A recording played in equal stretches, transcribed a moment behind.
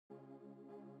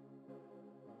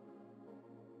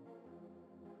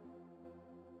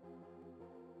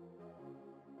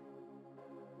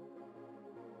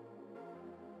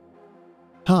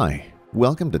Hi,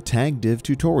 welcome to tagDiv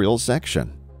tutorials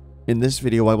section. In this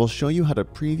video I will show you how to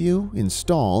preview,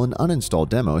 install, and uninstall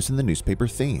demos in the newspaper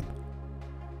theme.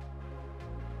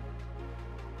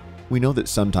 We know that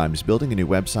sometimes building a new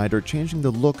website or changing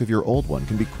the look of your old one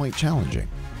can be quite challenging.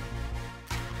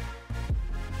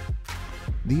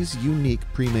 These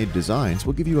unique pre-made designs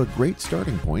will give you a great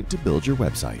starting point to build your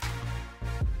website.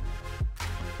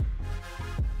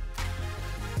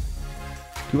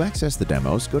 To access the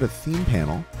demos, go to Theme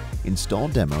Panel, Install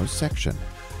Demos section.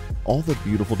 All the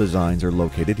beautiful designs are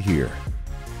located here.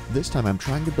 This time I'm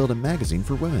trying to build a magazine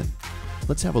for women.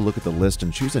 Let's have a look at the list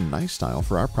and choose a nice style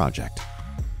for our project.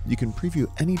 You can preview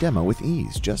any demo with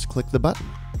ease, just click the button.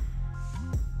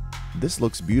 This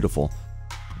looks beautiful,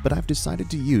 but I've decided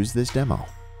to use this demo.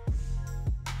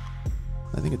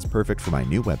 I think it's perfect for my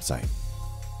new website.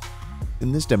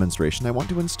 In this demonstration, I want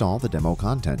to install the demo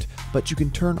content, but you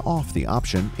can turn off the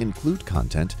option Include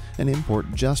Content and import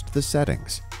just the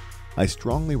settings. I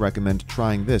strongly recommend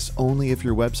trying this only if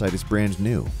your website is brand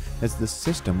new, as the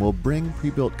system will bring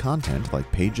pre-built content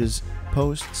like pages,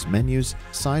 posts, menus,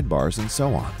 sidebars, and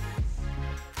so on.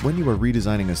 When you are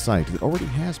redesigning a site that already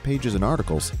has pages and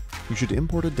articles, you should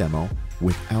import a demo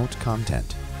without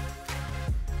content.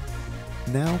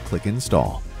 Now click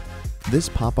Install. This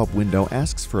pop-up window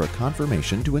asks for a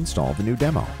confirmation to install the new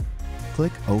demo.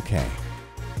 Click OK.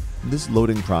 This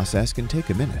loading process can take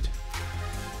a minute.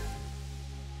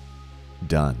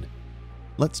 Done.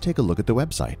 Let's take a look at the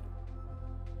website.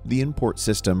 The import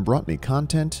system brought me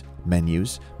content,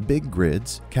 menus, big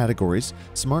grids, categories,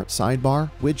 smart sidebar,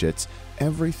 widgets,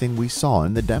 everything we saw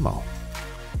in the demo.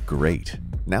 Great!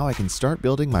 Now I can start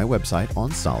building my website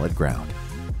on solid ground.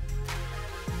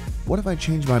 What if I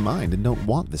change my mind and don't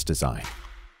want this design?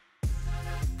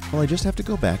 Well, I just have to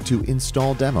go back to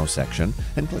Install Demo section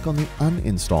and click on the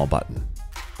Uninstall button.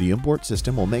 The import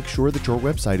system will make sure that your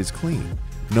website is clean,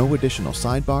 no additional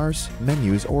sidebars,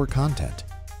 menus, or content.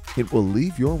 It will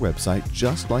leave your website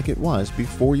just like it was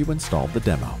before you installed the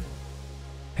demo.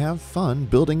 Have fun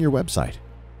building your website.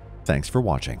 Thanks for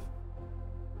watching.